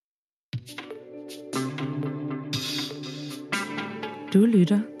Du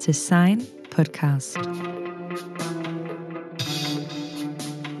lytter til SEIN podcast.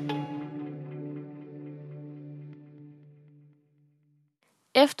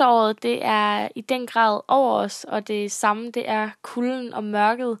 Efteråret, det er i den grad over os, og det samme, det er kulden og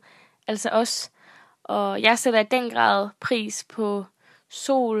mørket, altså os. Og jeg sætter i den grad pris på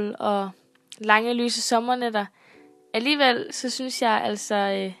sol og lange lyse sommernætter. Alligevel så synes jeg altså,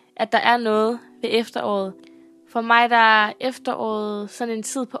 at der er noget ved efteråret. For mig der er efteråret sådan en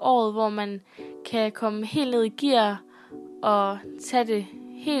tid på året, hvor man kan komme helt ned i gear og tage det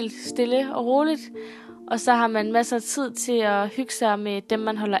helt stille og roligt. Og så har man masser af tid til at hygge sig med dem,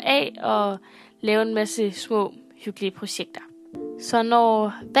 man holder af, og lave en masse små hyggelige projekter. Så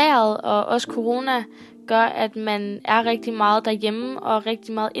når vejret og også corona gør, at man er rigtig meget derhjemme og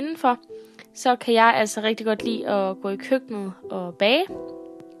rigtig meget indenfor, så kan jeg altså rigtig godt lide at gå i køkkenet og bage.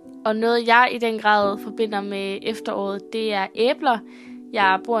 Og noget jeg i den grad forbinder med efteråret, det er æbler.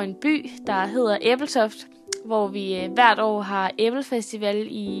 Jeg bor i en by, der hedder Æbeltoft, hvor vi hvert år har æblefestival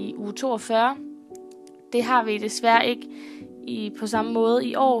i uge 42. Det har vi desværre ikke på samme måde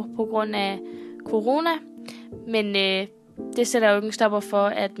i år på grund af corona. Men det sætter jo ikke en stopper for,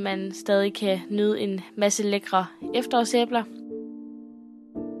 at man stadig kan nyde en masse lækre efterårsæbler.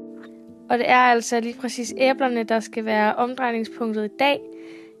 Og det er altså lige præcis æblerne, der skal være omdrejningspunktet i dag.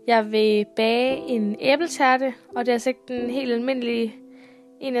 Jeg vil bage en æbletærte, og det er altså ikke den helt almindelige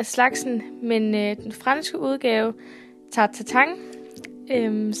en af slagsen, men den franske udgave, tarte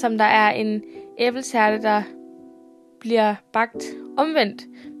tatin, som der er en æbletærte, der bliver bagt omvendt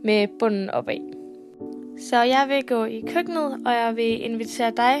med bunden opad. Så jeg vil gå i køkkenet, og jeg vil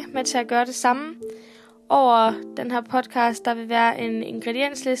invitere dig med til at gøre det samme. Over den her podcast, der vil være en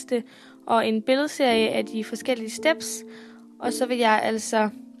ingrediensliste og en billedserie af de forskellige steps. Og så vil jeg altså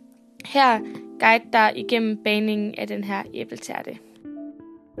her guide dig igennem bagningen af den her æbletærte.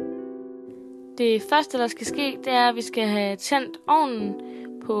 Det første, der skal ske, det er, at vi skal have tændt ovnen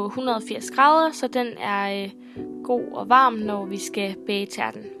på 180 grader, så den er god og varm, når vi skal bage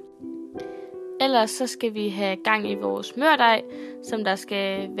tærten. Ellers så skal vi have gang i vores mørdej, som der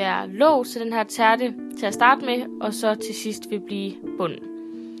skal være låg til den her tærte til at starte med, og så til sidst vil blive bunden.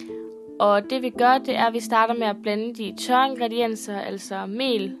 Og det vi gør, det er, at vi starter med at blande de tørre ingredienser, altså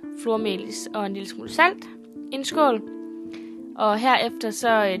mel, flormelis og en lille smule salt i en skål. Og herefter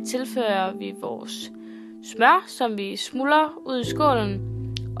så tilfører vi vores smør, som vi smuldrer ud i skålen,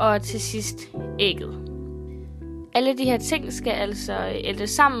 og til sidst ægget. Alle de her ting skal altså æltes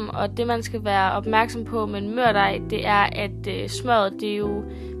sammen, og det man skal være opmærksom på med en mørdej, det er, at smøret det jo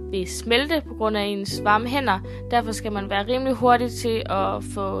vil smelte på grund af ens varme hænder. Derfor skal man være rimelig hurtig til at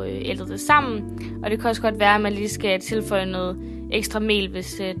få æltet det sammen, og det kan også godt være, at man lige skal tilføje noget ekstra mel,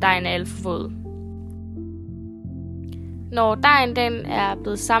 hvis dejen er alt for våd. Når dejen den er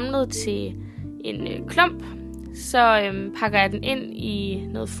blevet samlet til en klump, så pakker jeg den ind i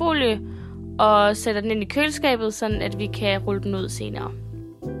noget folie og sætter den ind i køleskabet, sådan at vi kan rulle den ud senere.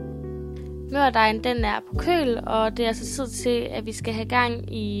 Mørdejen den er på køl, og det er altså tid til, at vi skal have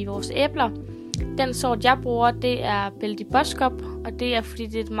gang i vores æbler. Den sort, jeg bruger, det er Beldi Boskop, og det er, fordi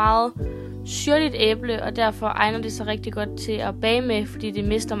det er et meget syrligt æble, og derfor egner det sig rigtig godt til at bage med, fordi det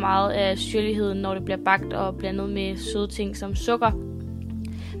mister meget af syrligheden, når det bliver bagt og blandet med søde ting som sukker.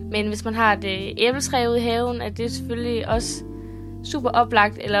 Men hvis man har et æbletræ ude i haven, er det selvfølgelig også super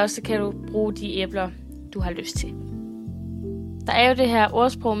oplagt, eller også kan du bruge de æbler, du har lyst til. Der er jo det her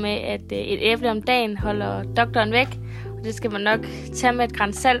ordsprog med, at et æble om dagen holder doktoren væk, og det skal man nok tage med et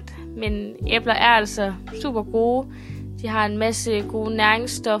gran salt, men æbler er altså super gode. De har en masse gode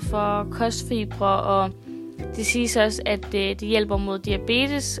næringsstoffer, kostfibre, og det siges også, at det hjælper mod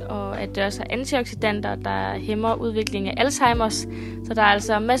diabetes, og at det også har antioxidanter, der hæmmer udviklingen af Alzheimers. Så der er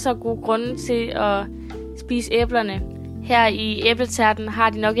altså masser af gode grunde til at spise æblerne. Her i æbletærten har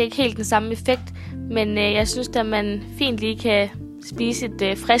de nok ikke helt den samme effekt, men jeg synes, at man fint lige kan spise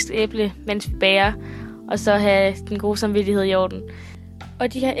et frisk æble, mens vi bager, og så have den gode samvittighed i orden.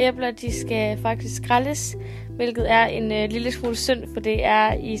 Og de her æbler, de skal faktisk skrælles, hvilket er en lille smule synd, for det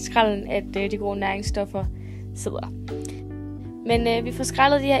er i skralden, at de gode næringsstoffer sidder. Men vi får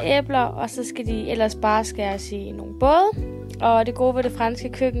skrællet de her æbler, og så skal de ellers bare skæres i nogle både. Og det gode ved det franske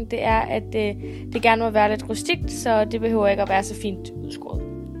køkken, det er, at det gerne må være lidt rustikt, så det behøver ikke at være så fint udskåret.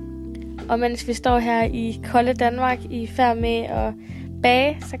 Og mens vi står her i kolde Danmark i færd med at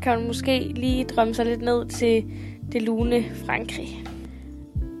bage, så kan man måske lige drømme sig lidt ned til det lune Frankrig.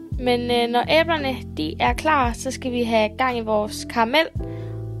 Men når æblerne de er klar, så skal vi have gang i vores karamel,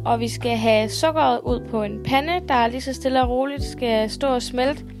 og vi skal have sukkeret ud på en pande, der lige så stille og roligt skal stå og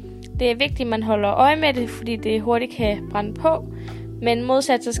smelte. Det er vigtigt, at man holder øje med det, fordi det hurtigt kan brænde på. Men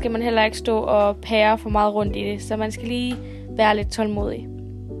modsat, så skal man heller ikke stå og pære for meget rundt i det, så man skal lige være lidt tålmodig.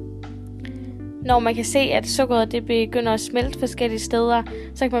 Når man kan se, at sukkeret det begynder at smelte forskellige steder,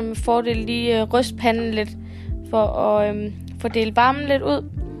 så kan man med fordel lige ryste panden lidt, for at fordele varmen lidt ud.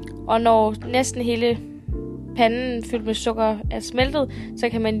 Og når næsten hele panden fyldt med sukker er smeltet, så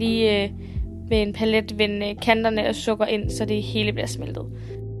kan man lige med en palet vende kanterne af sukker ind, så det hele bliver smeltet.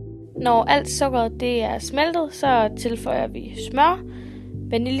 Når alt sukkeret det er smeltet, så tilføjer vi smør,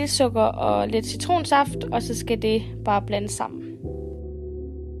 vaniljesukker og lidt citronsaft, og så skal det bare blande sammen.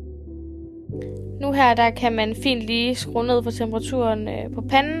 Nu her der kan man fint lige skrue ned for temperaturen på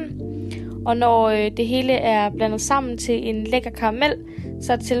panden, og når det hele er blandet sammen til en lækker karamel,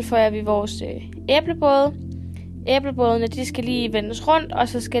 så tilføjer vi vores æblebåde. Æblebådene de skal lige vendes rundt, og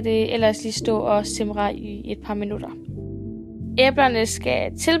så skal det ellers lige stå og simre i et par minutter. Æblerne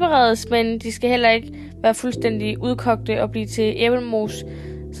skal tilberedes, men de skal heller ikke være fuldstændig udkogte og blive til æblemos.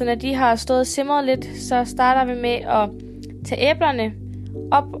 Så når de har stået og simret lidt, så starter vi med at tage æblerne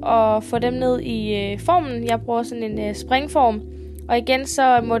op og få dem ned i formen. Jeg bruger sådan en springform, og igen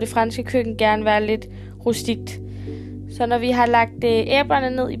så må det franske køkken gerne være lidt rustikt. Så når vi har lagt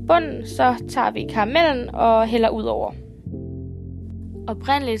æblerne ned i bunden, så tager vi karamellen og hælder ud over.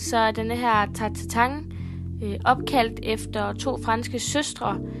 Oprindeligt så er denne her tartatin opkaldt efter 2 franske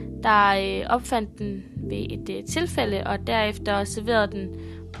søstre, der opfandt den ved et tilfælde, og derefter serverede den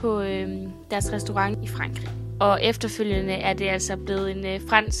på deres restaurant i Frankrig. Og efterfølgende er det altså blevet en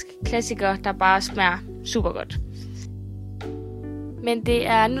fransk klassiker, der bare smager super godt. Men det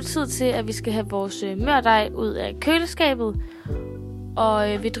er nu tid til, at vi skal have vores mørdej ud af køleskabet. Og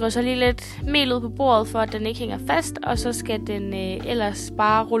vi drysser lige lidt mel ud på bordet, for at den ikke hænger fast. Og så skal den ellers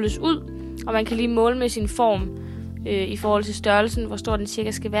bare rulles ud. Og man kan lige måle med sin form i forhold til størrelsen, hvor stor den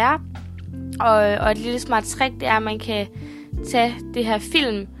cirka skal være. Og et lille smart trick, det er, at man kan tage det her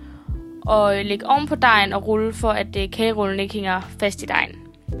film og lægge oven på dejen og rulle, for at kagerullen ikke hænger fast i dejen.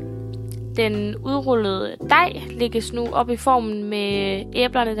 Den udrullede dej lægges nu op i formen med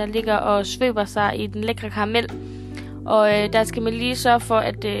æblerne, der ligger og svøber sig i den lækre karamel. Og der skal man lige sørge for,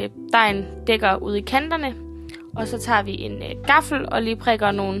 at dejen dækker ud i kanterne. Og så tager vi en gaffel og lige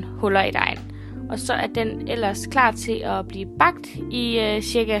prikker nogle huller i dejen. Og så er den ellers klar til at blive bagt i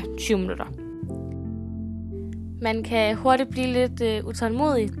cirka 20 minutter. Man kan hurtigt blive lidt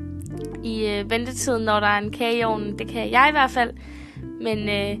utålmodig i ventetiden, når der er en kage i ovnen. Det kan jeg i hvert fald. Men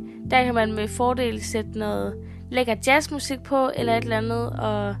der kan man med fordel sætte noget lækker jazzmusik på, eller et eller andet,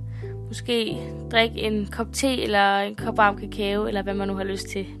 og måske drikke en kop te, eller en kop varm kakao, eller hvad man nu har lyst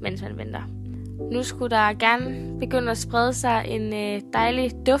til, mens man venter. Nu skulle der gerne begynde at sprede sig en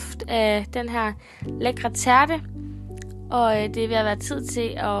dejlig duft af den her lækre tærte, og det er ved at være tid til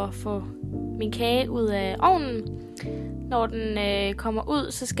at få min kage ud af ovnen. Når den kommer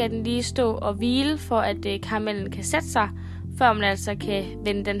ud, så skal den lige stå og hvile, for at karamellen kan sætte sig, før man altså kan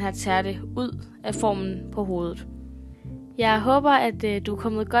vende den her tærte ud af formen på hovedet. Jeg håber, at du er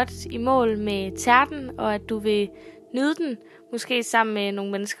kommet godt i mål med tærten, og at du vil nyde den, måske sammen med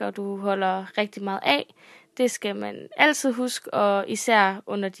nogle mennesker, du holder rigtig meget af. Det skal man altid huske, og især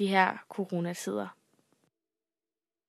under de her coronatider.